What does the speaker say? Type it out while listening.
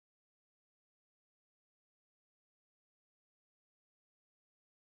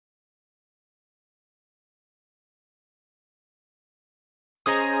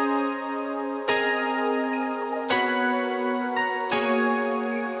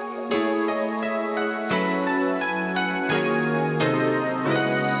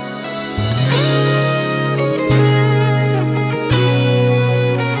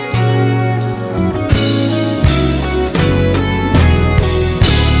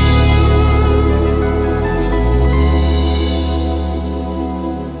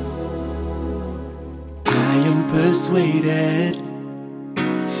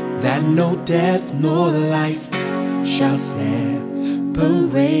death nor life shall separate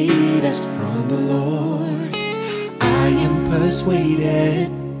us from the Lord. I am persuaded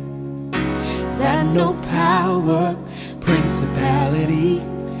that no power, principality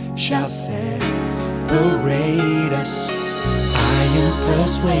shall separate us. I am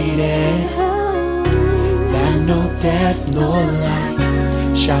persuaded that no death nor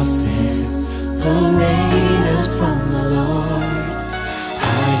life shall separate us from the Lord. I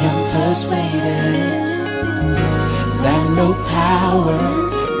am persuaded that no power,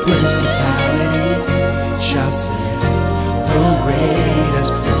 principality shall separate us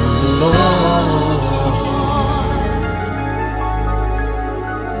from the Lord.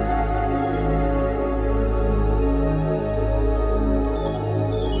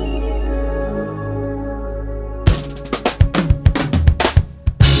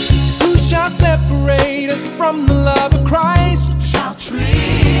 Separate us from the love of Christ? Shall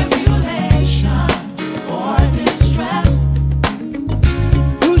tribulation or distress?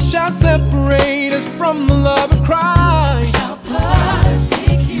 Who shall separate us from the love of Christ? Shall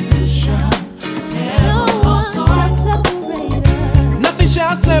persecution, peril or sword? Nothing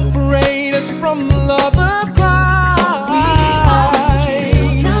shall separate us from the love of Christ. For we are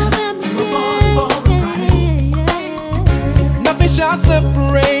children, we're born for Christ. Nothing shall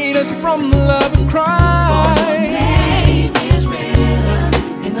separate us from the